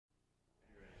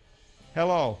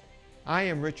Hello, I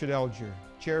am Richard Elger,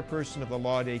 Chairperson of the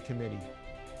Law Day Committee.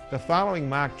 The following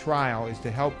mock trial is to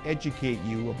help educate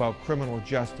you about criminal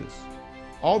justice.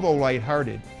 Although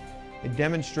lighthearted, it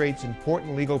demonstrates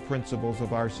important legal principles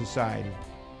of our society.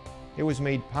 It was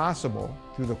made possible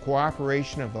through the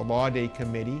cooperation of the Law Day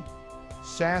Committee,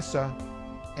 SASA,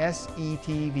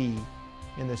 SETV,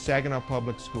 and the Saginaw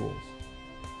Public Schools.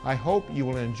 I hope you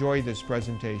will enjoy this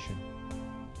presentation.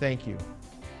 Thank you.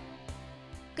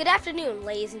 Good afternoon,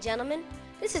 ladies and gentlemen.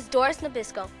 This is Doris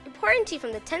Nabisco, reporting to you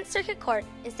from the 10th Circuit Court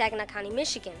in Saginaw County,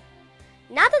 Michigan.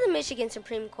 Now that the Michigan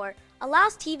Supreme Court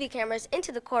allows TV cameras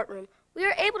into the courtroom, we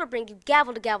are able to bring you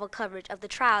gavel-to-gavel coverage of the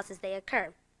trials as they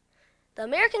occur. The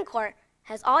American court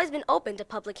has always been open to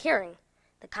public hearing.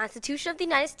 The Constitution of the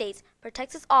United States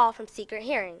protects us all from secret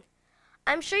hearing.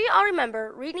 I'm sure you all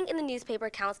remember reading in the newspaper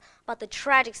accounts about the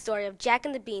tragic story of Jack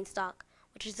and the Beanstalk,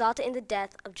 which resulted in the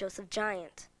death of Joseph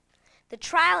Giant. The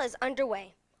trial is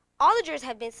underway. All the jurors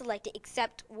have been selected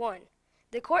except one.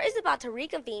 The court is about to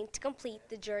reconvene to complete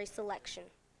the jury selection.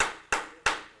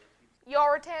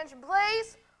 Your attention,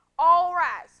 please. All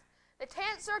rise. The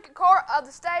 10th Circuit Court of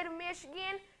the State of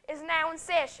Michigan is now in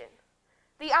session.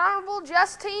 The Honorable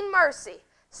Justine Mercy,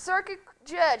 Circuit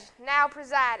Judge, now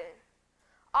presiding.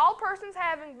 All persons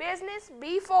having business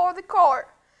before the court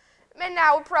may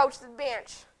now approach the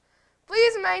bench.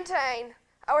 Please maintain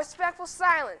a respectful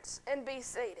silence and be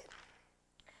seated.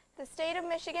 The State of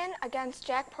Michigan against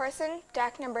Jack Poorson,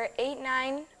 dock number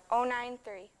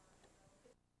 89093.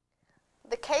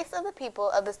 The case of the people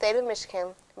of the State of Michigan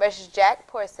versus Jack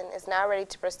Poorson is now ready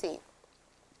to proceed.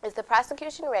 Is the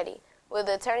prosecution ready? Will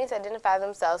the attorneys identify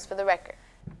themselves for the record?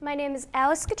 My name is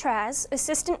Alice Catraz,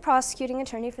 Assistant Prosecuting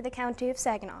Attorney for the County of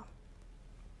Saginaw.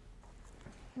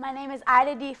 My name is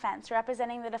Ida Defense,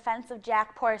 representing the defense of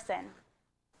Jack Poorson.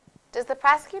 Does the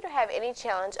prosecutor have any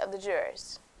challenge of the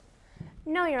jurors?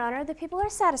 No, Your Honor. The people are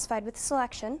satisfied with the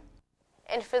selection.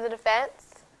 And for the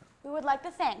defense? We would like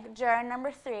to thank juror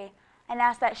number 3 and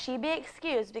ask that she be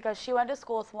excused because she went to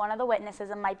school with one of the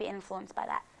witnesses and might be influenced by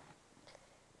that.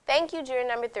 Thank you, juror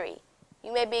number 3.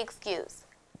 You may be excused.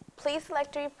 Please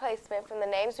select a replacement from the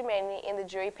names remaining in the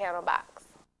jury panel box.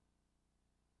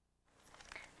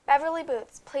 Beverly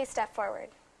Boots, please step forward.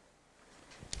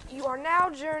 You are now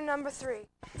juror number 3.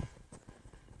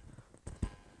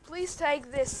 Please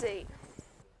take this seat.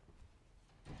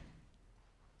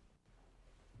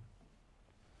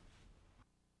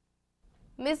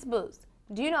 Ms. Boots,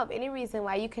 do you know of any reason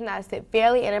why you cannot sit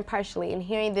fairly and impartially in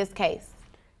hearing this case?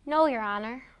 No, Your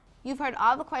Honor. You've heard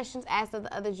all the questions asked of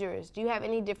the other jurors. Do you have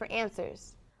any different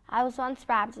answers? I was once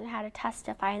robbed and had to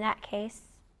testify in that case.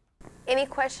 Any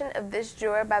question of this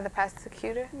juror by the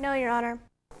prosecutor? No, Your Honor.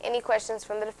 Any questions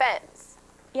from the defense?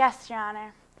 Yes, Your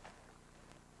Honor.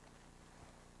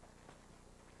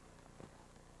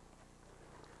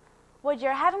 Would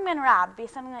your having been robbed be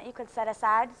something that you could set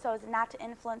aside so as not to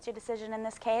influence your decision in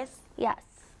this case? Yes.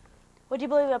 Would you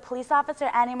believe a police officer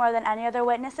any more than any other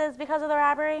witnesses because of the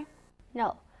robbery?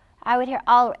 No. I would hear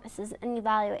all witnesses and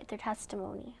evaluate their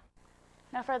testimony.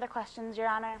 No further questions, Your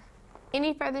Honor.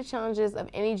 Any further challenges of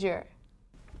any juror?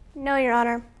 No, Your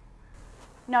Honor.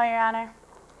 No, Your Honor.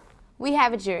 We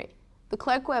have a jury. The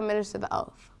clerk will administer the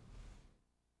oath.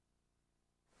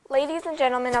 Ladies and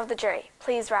gentlemen of the jury,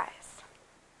 please rise.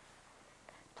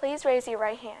 Please raise your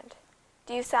right hand.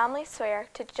 Do you solemnly swear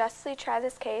to justly try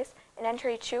this case and enter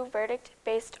a true verdict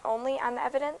based only on the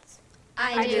evidence?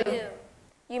 I do.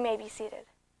 You may be seated.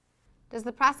 Does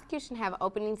the prosecution have an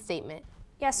opening statement?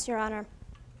 Yes, Your Honor.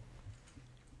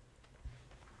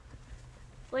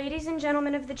 Ladies and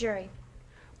gentlemen of the jury,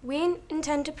 we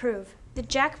intend to prove that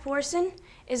Jack Poorson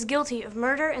is guilty of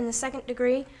murder in the 2nd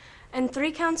degree and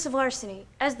 3 counts of larceny,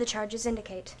 as the charges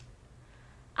indicate.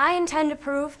 I intend to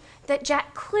prove that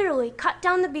Jack clearly cut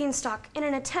down the beanstalk in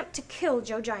an attempt to kill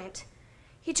Joe Giant.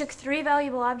 He took 3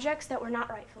 valuable objects that were not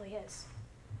rightfully his.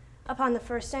 Upon the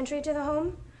first entry to the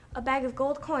home, a bag of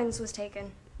gold coins was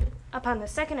taken. Upon the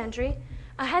second entry,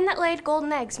 a hen that laid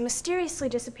golden eggs mysteriously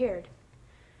disappeared.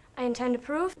 I intend to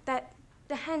prove that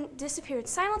the hen disappeared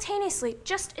simultaneously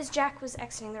just as Jack was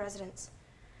exiting the residence.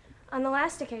 On the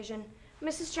last occasion,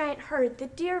 Mrs. Giant heard the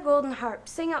dear golden harp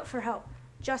sing out for help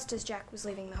just as Jack was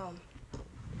leaving the home.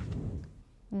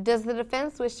 Does the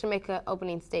defense wish to make an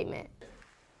opening statement?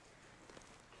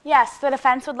 Yes, the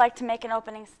defense would like to make an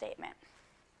opening statement.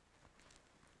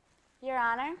 Your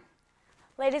Honor,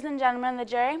 ladies and gentlemen of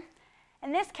the jury,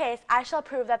 in this case, I shall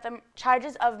prove that the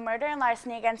charges of murder and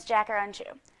larceny against Jack are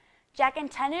untrue. Jack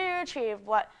intended to retrieve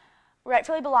what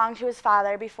rightfully belonged to his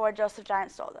father before Joseph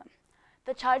Giant stole them.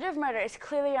 The charge of murder is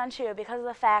clearly untrue because of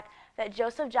the fact that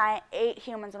Joseph Giant ate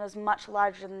humans and was much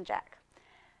larger than Jack.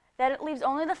 Then it leaves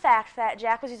only the fact that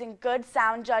Jack was using good,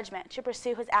 sound judgment to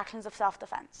pursue his actions of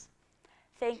self-defense.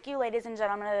 Thank you, ladies and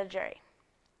gentlemen of the jury.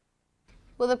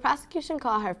 Will the prosecution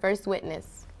call her first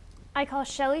witness? I call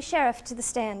Shelley Sheriff to the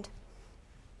stand.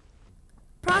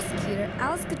 Prosecutor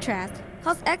Alice Catras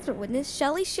calls expert witness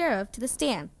Shelley Sheriff to the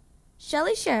stand.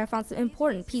 Shelley Sheriff found some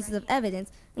important pieces of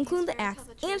evidence, including the axe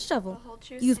and shovel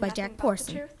used by Jack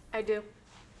Poorson. I do.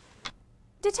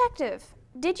 Detective,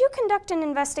 did you conduct an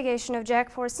investigation of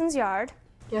Jack Poorson's yard?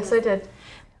 Yes, I did.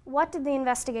 What did the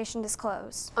investigation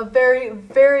disclose? A very,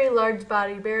 very large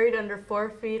body buried under 4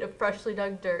 feet of freshly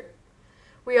dug dirt.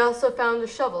 We also found a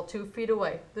shovel 2 feet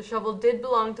away. The shovel did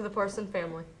belong to the Poorson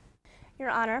family. Your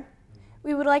Honor,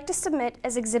 we would like to submit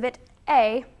as Exhibit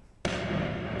A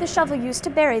the shovel used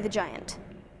to bury the giant.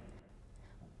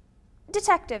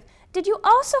 Detective, did you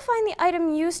also find the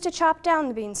item used to chop down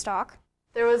the beanstalk?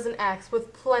 There was an axe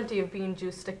with plenty of bean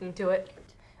juice sticking to it.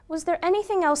 Was there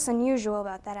anything else unusual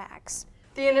about that axe?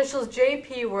 The initials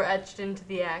JP were etched into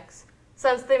the axe.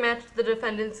 Since they matched the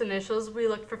defendant's initials, we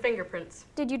looked for fingerprints.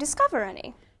 Did you discover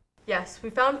any? Yes, we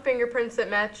found fingerprints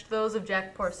that matched those of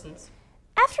Jack Poorson's.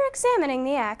 After examining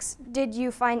the axe, did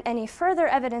you find any further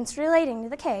evidence relating to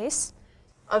the case?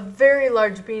 A very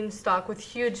large beanstalk with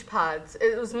huge pods.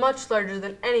 It was much larger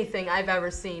than anything I've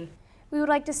ever seen. We would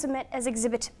like to submit as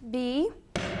Exhibit B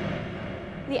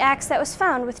the axe that was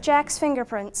found with Jack's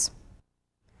fingerprints.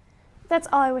 That's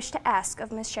all I wish to ask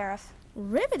of Ms. Sheriff.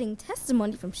 Riveting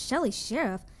testimony from Shelley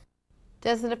Sheriff.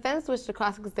 Does the defense wish to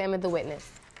cross-examine the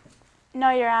witness?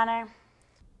 No, Your Honor.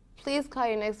 Please call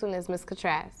your next witness, Ms.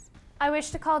 Catras. I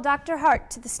wish to call Dr. Hart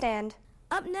to the stand.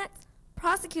 Up next,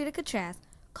 Prosecutor Catras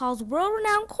calls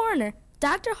world-renowned coroner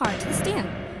Dr. Hart to the stand.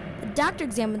 The doctor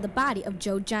examined the body of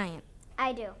Joe Giant.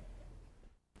 I do.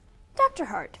 Dr.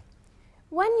 Hart,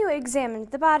 when you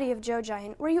examined the body of Joe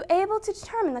Giant, were you able to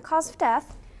determine the cause of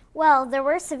death? Well, there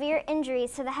were severe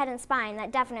injuries to the head and spine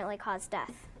that definitely caused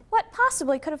death. What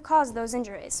possibly could have caused those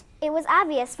injuries? It was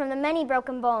obvious from the many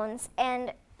broken bones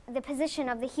and the position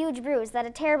of the huge bruise that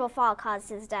a terrible fall caused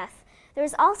his death. There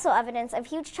was also evidence of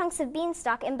huge chunks of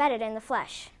beanstalk embedded in the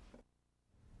flesh.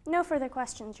 No further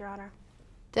questions, Your Honor.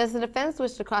 Does the defense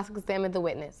wish to cross-examine the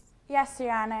witness? Yes,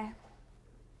 Your Honor.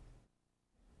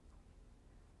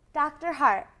 Dr.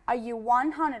 Hart, are you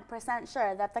 100%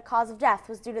 sure that the cause of death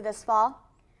was due to this fall?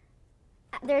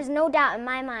 There's no doubt in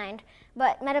my mind,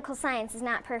 but medical science is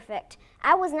not perfect.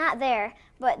 I was not there,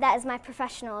 but that is my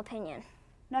professional opinion.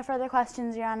 No further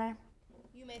questions, Your Honor.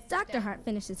 Dr. Hart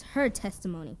finishes her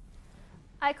testimony.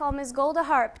 I call Ms. Golda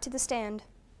Harp to the stand.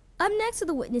 Up next to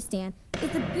the witness stand is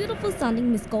the beautiful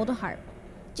sounding Miss Golda Harp.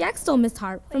 Jack stole Miss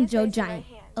Harp from Please Joe raise your Giant,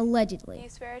 right hand. allegedly. Do you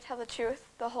swear to tell the truth,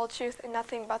 the whole truth, and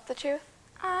nothing but the truth?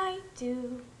 I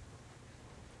do.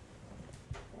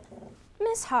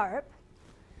 Miss Harp,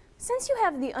 since you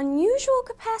have the unusual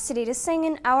capacity to sing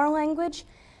in our language,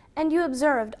 and you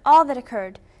observed all that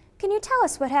occurred, can you tell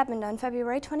us what happened on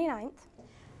February 29th?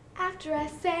 After I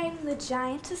sang the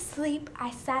giant to sleep, I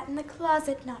sat in the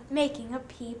closet not making a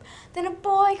peep. Then a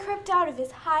boy crept out of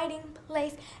his hiding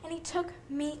place, and he took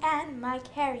me and my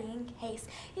carrying case.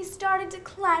 He started to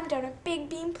climb down a big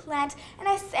beam plant, and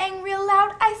I sang real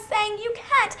loud, I sang, you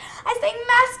can't. I sang,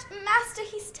 master, master,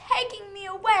 he's taking me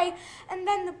away. And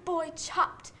then the boy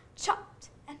chopped, chopped,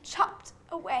 and chopped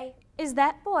away. Is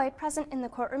that boy present in the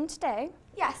courtroom today?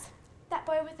 Yes, that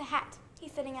boy with the hat.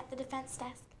 He's sitting at the defense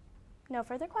desk. No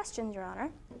further questions, Your Honor.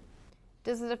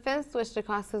 Does the defense wish to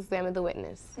cross-examine the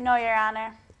witness? No, Your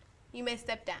Honor. You may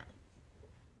step down.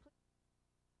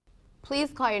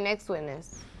 Please call your next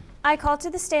witness. I call to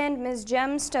the stand Ms.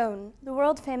 Jem Stone, the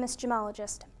world-famous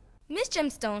gemologist. Miss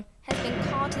Gemstone has been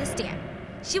called to the stand.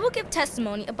 She will give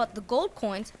testimony about the gold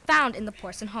coins found in the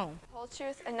Poorson home. The whole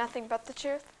truth and nothing but the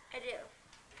truth? I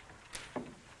do.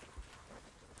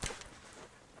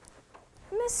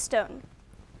 Miss Stone,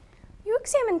 you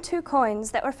examined 2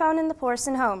 coins that were found in the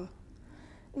Poorson home.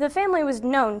 The family was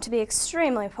known to be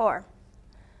extremely poor.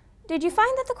 Did you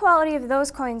find that the quality of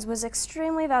those coins was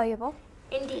extremely valuable?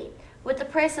 Indeed. With the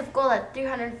price of gold at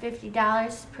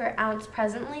 $350 per ounce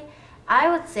presently, I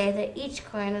would say that each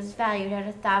coin was valued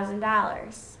at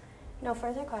 $1,000. No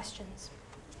further questions.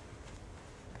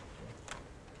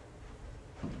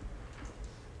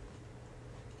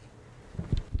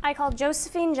 I call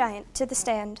Josephine Giant to the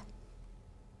stand.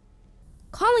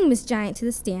 Calling Miss Giant to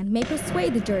the stand may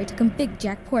persuade the jury to convict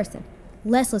Jack Poorson.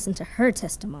 Let's listen to her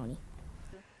testimony.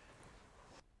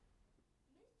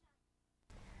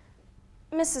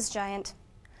 Mrs. Giant,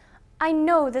 I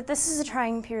know that this is a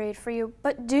trying period for you,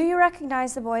 but do you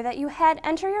recognize the boy that you had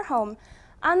enter your home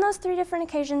on those 3 different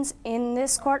occasions in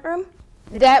this courtroom?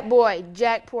 That boy,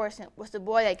 Jack Poorson, was the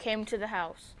boy that came to the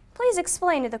house. Please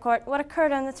explain to the court what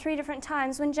occurred on the 3 different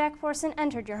times when Jack Poorson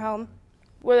entered your home.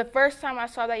 Well, the first time I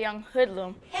saw that young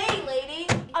hoodlum. Hey, lady!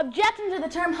 Objection to the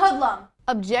term hoodlum.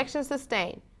 Objection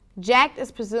sustained. Jack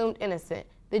is presumed innocent.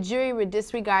 The jury would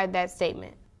disregard that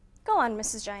statement. Go on,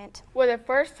 Mrs. Giant. Well, the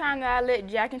first time that I let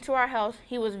Jack into our house,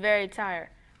 he was very tired.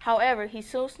 However, he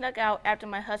soon snuck out after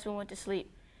my husband went to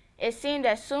sleep. It seemed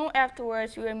that soon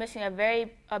afterwards we were missing a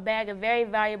bag of very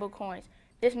valuable coins.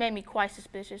 This made me quite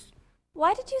suspicious.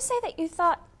 Why did you say that you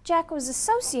thought Jack was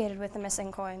associated with the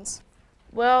missing coins?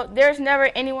 Well, there's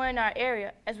never anyone in our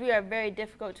area, as we are very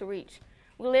difficult to reach.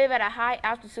 We live at a high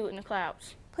altitude in the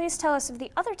clouds. Please tell us of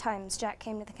the other times Jack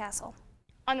came to the castle.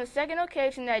 On the second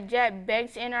occasion that Jack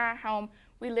begged to enter our home,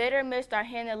 we later missed our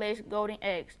hen that lays golden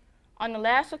eggs. On the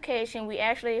last occasion, we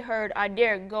actually heard our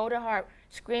dear golden harp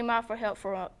scream out for help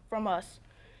from us.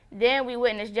 Then we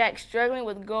witnessed Jack struggling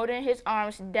with Golden in his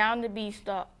arms down the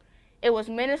beanstalk. It was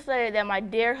minutes later that my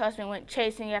dear husband went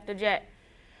chasing after Jack.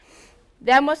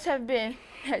 That must have been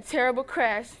that terrible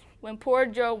crash when poor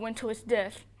Joe went to his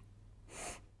death.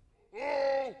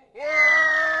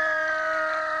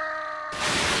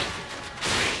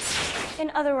 In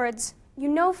other words, you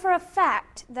know for a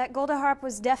fact that Golden Harp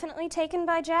was definitely taken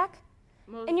by Jack?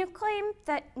 And you claim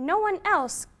that no one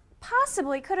else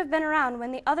possibly could have been around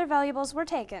when the other valuables were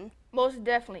taken? Most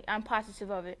definitely. I'm positive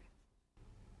of it.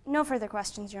 No further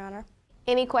questions, Your Honor.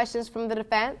 Any questions from the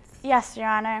defense? Yes, Your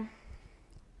Honor.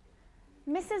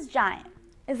 Mrs. Giant,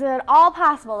 is it at all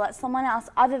possible that someone else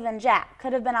other than Jack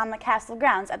could have been on the castle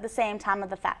grounds at the same time of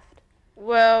the theft?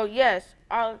 Well, yes.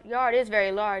 Our yard is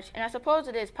very large, and I suppose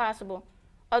it is possible,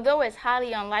 although it's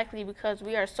highly unlikely because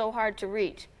we are so hard to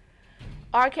reach.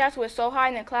 Our castle is so high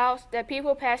in the clouds that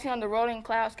people passing on the rolling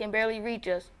clouds can barely reach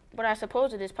us, but I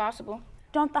suppose it is possible.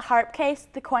 Don't the harp case,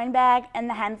 the coin bag, and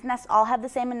the hen's nest all have the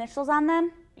same initials on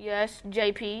them? Yes,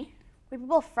 JP. Were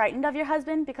people frightened of your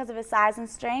husband because of his size and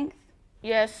strength?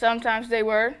 Yes, sometimes they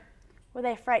were. Were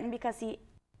they frightened because he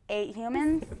ate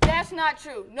humans? That's not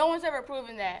true. No one's ever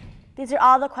proven that. These are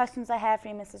all the questions I have for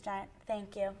you, Mrs. Giant.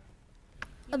 Thank you.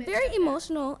 A very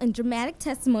emotional and dramatic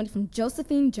testimony from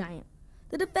Josephine Giant.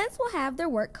 The defense will have their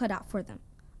work cut out for them.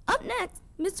 Up next,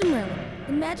 Mr. Merlin.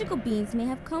 The magical beans may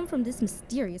have come from this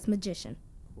mysterious magician.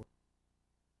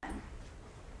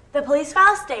 The police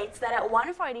file states that at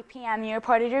 1:40 p.m. you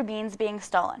reported your beans being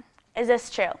stolen. Is this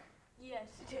true? Yes,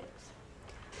 it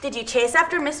is. Did you chase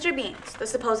after Mr. Beans, the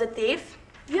supposed thief?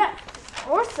 Yes, of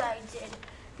course I did.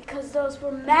 Because those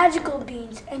were magical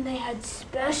beans and they had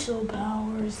special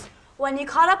powers. When you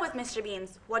caught up with Mr.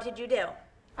 Beans, what did you do?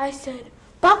 I said,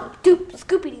 bop, doop,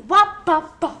 scoopity, wop,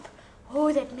 bop, bop.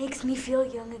 Oh, that makes me feel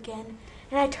young again.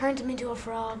 And I turned him into a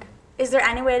frog. Is there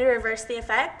any way to reverse the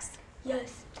effects?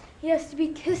 Yes. He has to be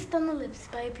kissed on the lips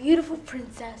by a beautiful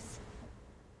princess.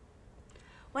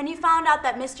 When you found out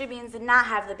that Mr. Beans did not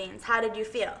have the beans, how did you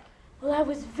feel? Well, I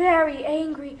was very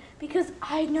angry because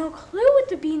I had no clue what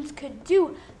the beans could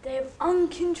do. They have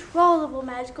uncontrollable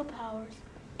magical powers.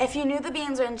 If you knew the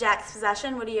beans were in Jack's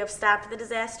possession, would you have stopped the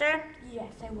disaster?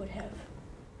 Yes, I would have.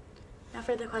 No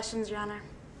further questions, Your Honor.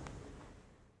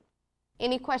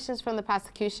 Any questions from the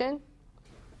prosecution?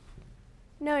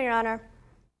 No, Your Honor.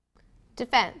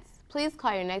 Defense, please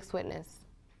call your next witness.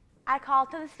 I call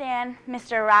to the stand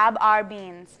Mr. Rob R.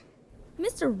 Beans.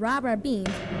 Mr. Rob R. Beans,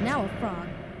 now a frog,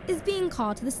 is being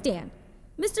called to the stand.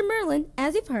 Mr. Merlin,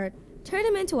 as you've heard, turned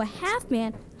him into a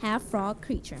half-man, half-frog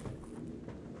creature.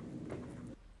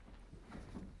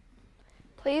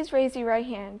 Please raise your right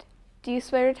hand. Do you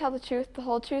swear to tell the truth, the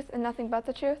whole truth, and nothing but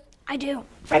the truth? I do.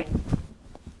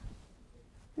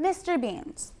 Mr.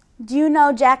 Beans, do you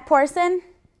know Jack Poorson?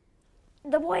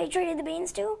 The boy I traded the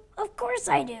beans to? Of course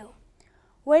I do.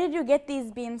 Where did you get these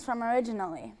beans from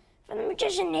originally? From the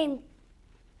magician named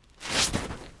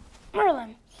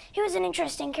Merlin. He was an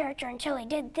interesting character until he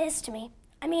did this to me.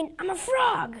 I mean, I'm a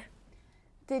frog.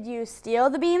 Did you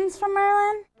steal the beans from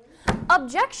Merlin?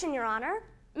 Objection, Your Honor.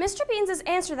 Mr. Beans'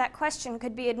 answer to that question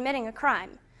could be admitting a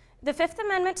crime. The Fifth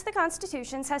Amendment to the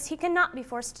Constitution says he cannot be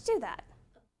forced to do that.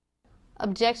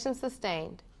 Objection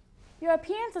sustained. Your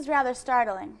appearance is rather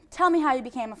startling. Tell me how you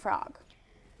became a frog.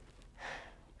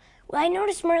 Well, I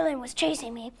noticed Merlin was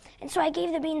chasing me, and so I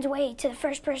gave the beans away to the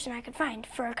first person I could find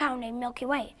for a cow named Milky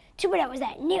Way. Too bad it was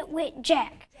that nitwit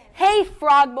Jack. Hey,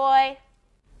 frog boy!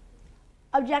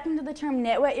 Objecting to the term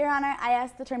nitwit, Your Honor, I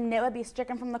ask the term nitwit be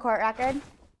stricken from the court record.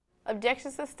 Objection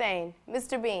sustained.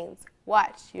 Mr. Beans,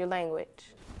 watch your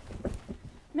language.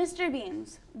 Mr.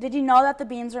 Beans, did you know that the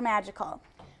beans were magical?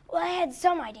 Well, I had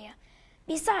some idea.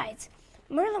 Besides,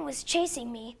 Merlin was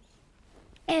chasing me,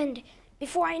 and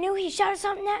Before I knew, he shouted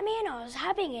something at me and I was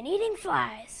hopping and eating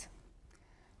flies.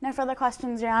 No further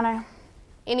questions, Your Honor.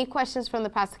 Any questions from the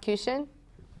prosecution?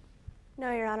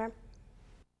 No, Your Honor.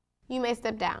 You may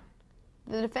step down.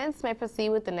 The defense may proceed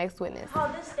with the next witness.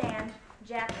 Hold the stand,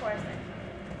 Jack Poorson.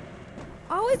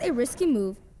 Always a risky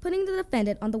move, putting the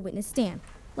defendant on the witness stand.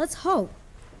 Let's hope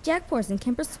Jack Poorson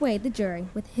can persuade the jury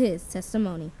with his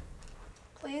testimony.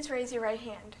 Please raise your right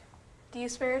hand. Do you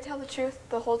swear to tell the truth,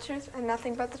 the whole truth, and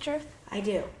nothing but the truth? I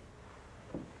do.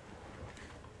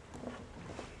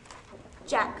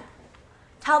 Jack,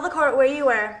 tell the court where you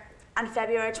were on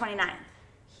February 29th.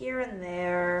 Here and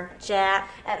there. Jack.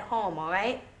 At home, all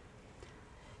right?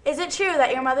 Is it true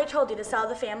that your mother told you to sell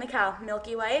the family cow,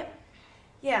 Milky White?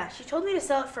 Yeah, she told me to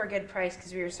sell it for a good price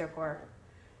because we were so poor.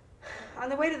 On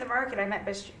the way to the market, I met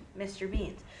Mr.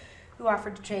 Beans, who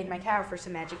offered to trade my cow for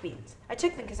some magic beans. I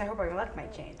took them because I hope our luck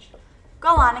might change.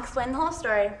 Go on, explain the whole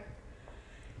story.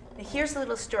 Now here's a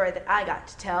little story that I got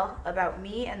to tell about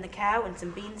me and the cow and some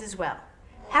beans as well.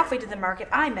 Halfway to the market,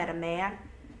 I met a man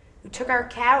who took our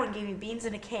cow and gave me beans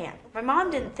in a can. My mom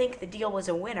didn't think the deal was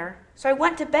a winner, so I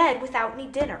went to bed without any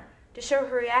dinner. To show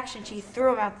her reaction, she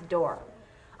threw him out the door.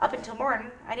 Up until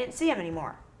morning, I didn't see him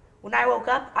anymore. When I woke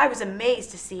up, I was amazed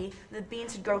to see the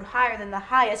beans had grown higher than the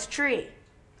highest tree.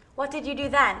 What did you do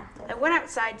then? I went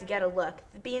outside to get a look.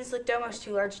 The beans looked almost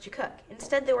too large to cook.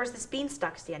 Instead, there was this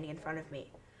beanstalk standing in front of me.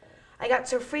 I got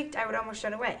so freaked I would almost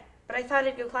run away, but I thought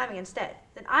I'd go climbing instead.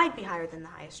 Then I'd be higher than the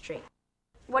highest tree.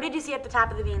 What did you see at the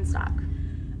top of the beanstalk?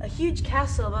 A huge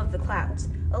castle above the clouds.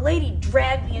 A lady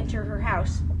dragged me into her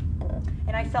house,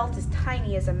 and I felt as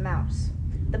tiny as a mouse.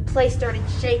 The place started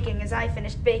shaking as I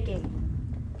finished baking,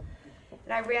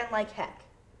 and I ran like heck.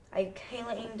 I came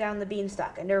down the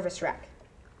beanstalk, a nervous wreck.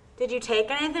 Did you take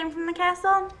anything from the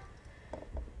castle?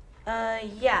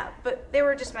 Yeah, but they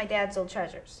were just my dad's old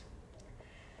treasures.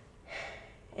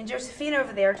 And Josephine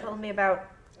over there told me about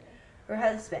her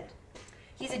husband.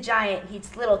 He's a giant. He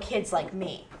eats little kids like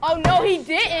me. Oh, no, he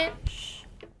didn't. Shh.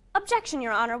 Objection,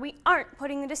 Your Honor. We aren't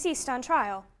putting the deceased on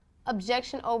trial.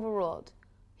 Objection overruled.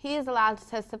 He is allowed to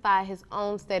testify his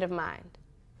own state of mind.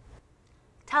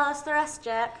 Tell us the rest,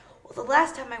 Jack. Well, the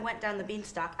last time I went down the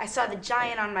beanstalk, I saw the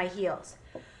giant on my heels.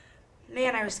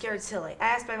 Man, I was scared silly. I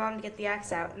asked my mom to get the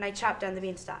axe out, and I chopped down the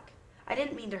beanstalk. I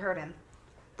didn't mean to hurt him.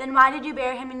 Then why did you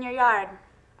bury him in your yard?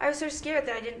 I was so scared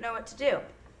that I didn't know what to do.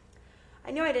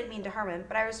 I knew I didn't mean to harm him,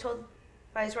 but I was told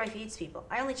by his wife he eats people.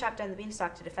 I only chopped down the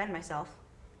beanstalk to defend myself.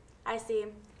 I see.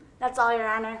 That's all, Your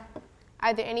Honor.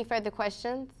 Are there any further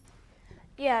questions?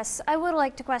 Yes, I would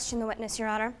like to question the witness, Your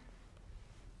Honor.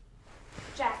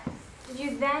 Jack, did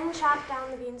you then chop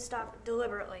down the beanstalk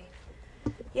deliberately?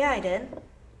 Yeah, I did.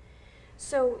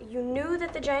 So you knew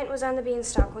that the giant was on the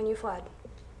beanstalk when you fled?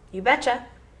 You betcha.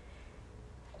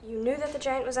 You knew that the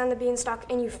giant was on the beanstalk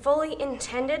and you fully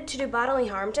intended to do bodily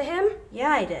harm to him? Yeah,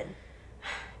 I did.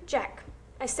 Jack,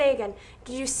 I say again,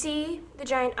 did you see the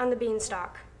giant on the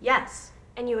beanstalk? Yes.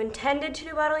 And you intended to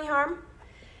do bodily harm?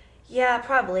 Yeah,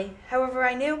 probably. However,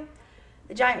 I knew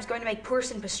the giant was going to make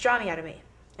Poorson pastrami out of me.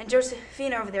 And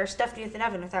Josephine over there stuffed me with an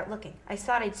oven without looking. I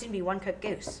thought I'd soon be one cooked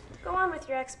goose. Go on with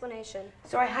your explanation.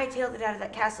 So I hightailed it out of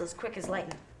that castle as quick as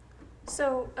lightning.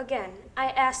 So, again, I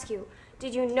ask you,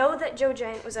 did you know that Joe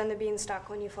Giant was on the beanstalk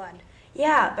when you fled?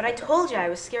 Yeah, but I told you I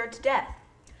was scared to death.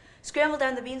 Scrambled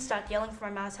down the beanstalk, yelling for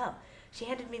my mom's help. She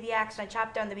handed me the axe and I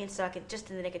chopped down the beanstalk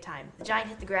just in the nick of time. The giant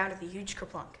hit the ground with a huge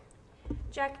kerplunk.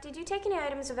 Jack, did you take any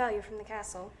items of value from the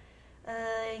castle?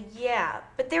 Yeah,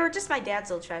 but they were just my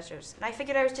dad's old treasures, and I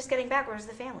figured I was just getting back, whereas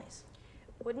the family's.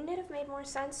 Wouldn't it have made more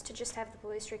sense to just have the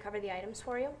police recover the items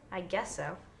for you? I guess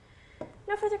so.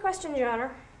 No further questions, Your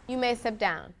Honor. You may step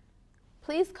down.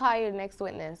 Please call your next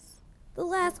witness. The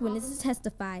last witness to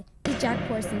testify is Jack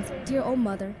Poorson's dear old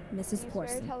mother, Mrs. Do you swear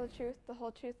to Poorson. tell the truth, the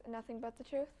whole truth, and nothing but the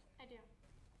truth? I do.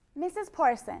 Mrs.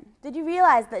 Poorson, did you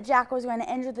realize that Jack was going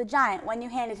to injure the giant when you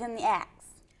handed him the axe?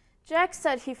 Jack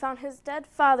said he found his dead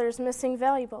father's missing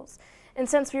valuables, and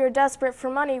since we were desperate for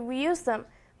money, we used them.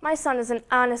 My son is an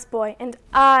honest boy, and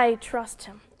I trust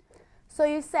him. So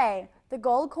you say the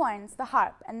gold coins, the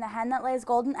harp, and the hen that lays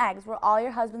golden eggs were all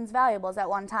your husband's valuables at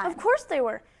one time? Of course they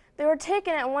were. They were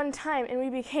taken at one time, and we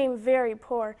became very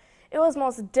poor. It was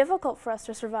most difficult for us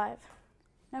to survive.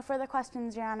 No further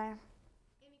questions, Your Honor.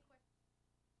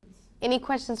 Any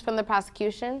questions from the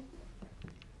prosecution?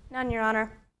 None, Your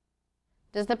Honor.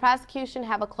 Does the prosecution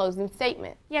have a closing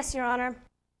statement? Yes, Your Honor.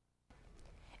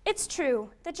 It's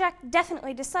true that Jack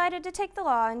definitely decided to take the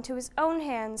law into his own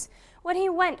hands when he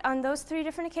went on those 3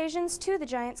 different occasions to the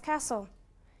giant's castle.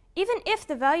 Even if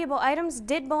the valuable items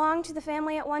did belong to the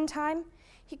family at one time,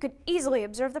 He could easily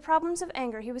observe the problems of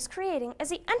anger he was creating as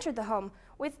he entered the home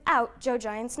without Joe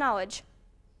Giant's knowledge.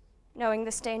 Knowing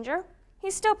this danger, he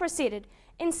still proceeded,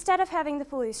 instead of having the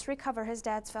police recover his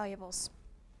dad's valuables.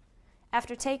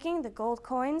 After taking the gold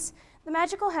coins, the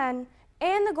magical hen,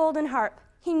 and the golden harp,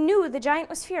 he knew the giant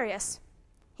was furious.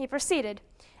 He proceeded,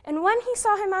 and when he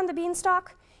saw him on the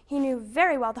beanstalk, he knew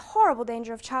very well the horrible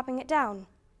danger of chopping it down.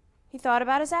 He thought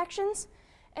about his actions,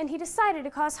 and he decided to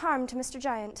cause harm to Mr.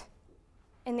 Giant.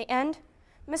 In the end,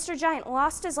 Mr. Giant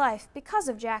lost his life because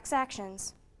of Jack's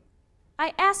actions.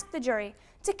 I asked the jury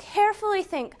to carefully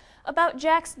think about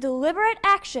Jack's deliberate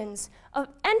actions of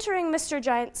entering Mr.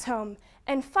 Giant's home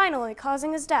and finally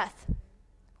causing his death.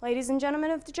 Ladies and gentlemen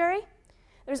of the jury,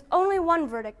 there's only one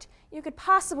verdict you could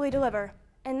possibly deliver,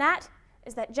 and that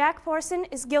is that Jack Poorson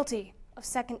is guilty of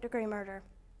second-degree murder.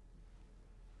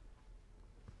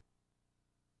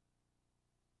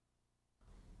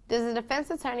 Does the defense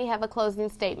attorney have a closing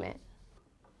statement?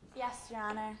 Yes, Your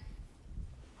Honor.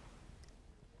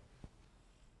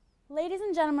 Ladies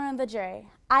and gentlemen of the jury,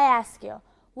 I ask you,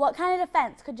 what kind of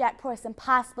defense could Jack Poorson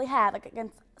possibly have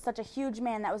against such a huge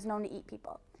man that was known to eat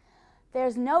people? There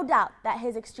is no doubt that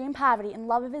his extreme poverty and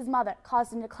love of his mother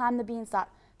caused him to climb the beanstalk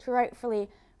to rightfully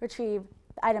retrieve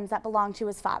the items that belonged to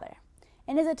his father.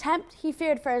 In his attempt, he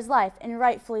feared for his life, and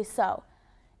rightfully so.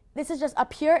 This is just a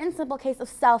pure and simple case of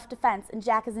self-defense, and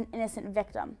Jack is an innocent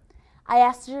victim. I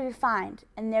ask the jury to find,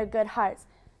 in their good hearts,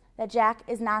 that Jack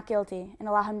is not guilty and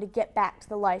allow him to get back to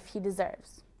the life he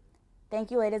deserves.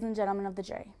 Thank you, ladies and gentlemen of the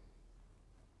jury.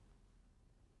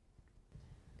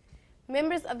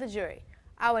 Members of the jury,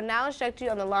 I will now instruct you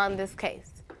on the law in this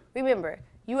case. Remember,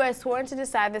 you are sworn to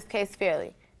decide this case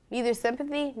fairly. Neither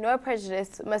sympathy nor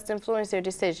prejudice must influence your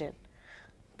decision.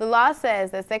 The law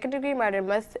says that second-degree murder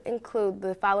must include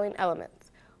the following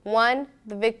elements. 1,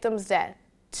 the victim's death.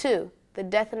 2, the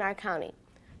death in our county.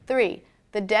 3,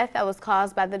 the death that was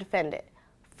caused by the defendant.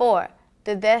 4,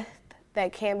 the death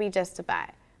that can be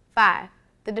justified. 5,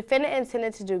 the defendant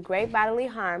intended to do great bodily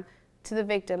harm to the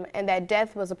victim and that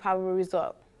death was a probable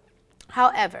result.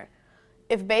 However,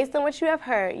 if based on what you have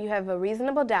heard, you have a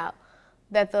reasonable doubt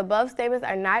that the above statements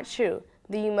are not true,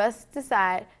 then you must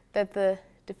decide that the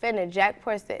defendant, Jack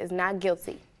Poorson, is not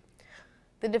guilty.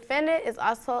 The defendant is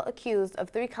also accused of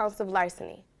 3 counts of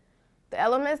larceny. The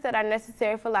elements that are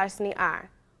necessary for larceny are: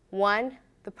 1,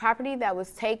 the property that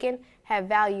was taken had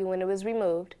value when it was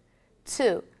removed.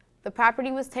 2, the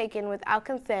property was taken without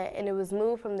consent and it was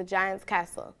moved from the giant's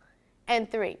castle.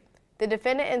 And 3, the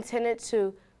defendant intended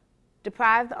to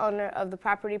deprive the owner of the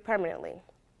property permanently.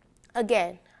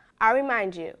 Again, I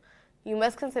remind you, you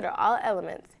must consider all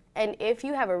elements, and if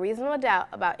you have a reasonable doubt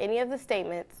about any of the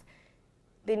statements,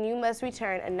 then you must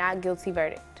return a not guilty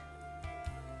verdict.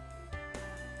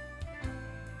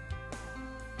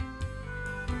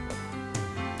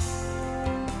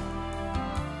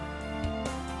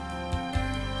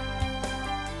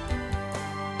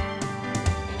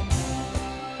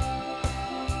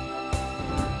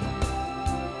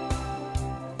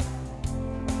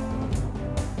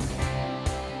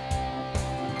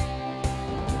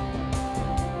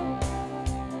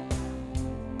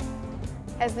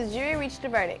 Has the jury reached a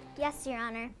verdict? Yes, Your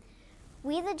Honor.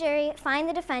 We, the jury, find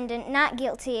the defendant not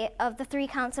guilty of the 3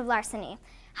 counts of larceny.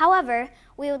 However,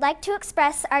 we would like to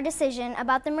express our decision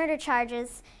about the murder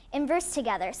charges in verse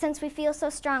together, since we feel so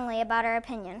strongly about our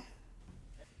opinion.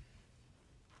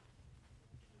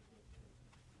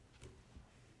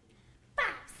 5,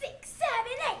 6, 7,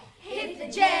 8. Hit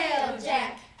the jail,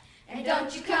 Jack, and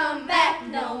don't you come back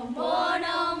no more,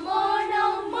 no more,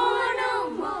 no more,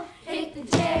 no more. Hit the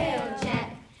jail, Jack,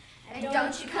 and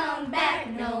don't you come back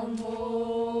no more.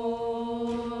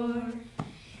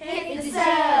 Hit the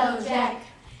cell, Jack,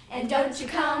 and don't you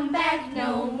come back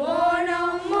no more,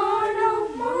 no more, no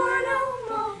more, no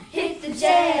more. Hit the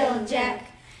jail, Jack,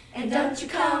 and don't you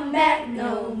come back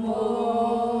no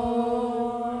more.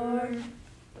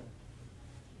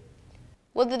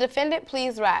 Will the defendant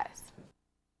please rise?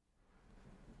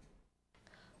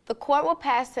 The court will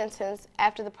pass sentence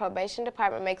after the probation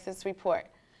department makes its report.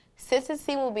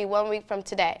 Sentencing will be 1 week from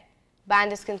today.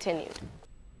 Bond is continued.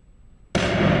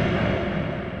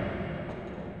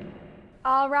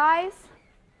 All rise.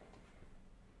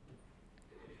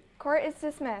 Court is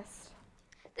dismissed.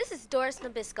 This is Doris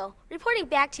Nabisco, reporting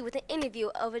back to you with an interview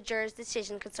of a juror's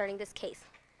decision concerning this case.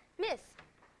 Miss,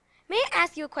 may I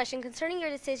ask you a question concerning your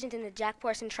decision in the Jack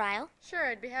Poorson trial? Sure,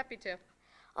 I'd be happy to.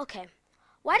 Okay.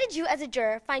 Why did you, as a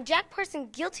juror, find Jack Poorson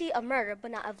guilty of murder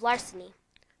but not of larceny?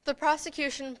 The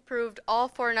prosecution proved all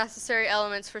 4 necessary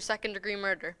elements for second-degree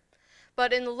murder.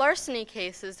 But in the larceny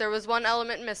cases, there was one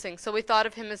element missing, so we thought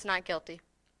of him as not guilty.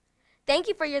 Thank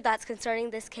you for your thoughts concerning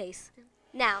this case.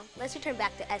 Now, let's return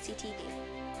back to SCTV.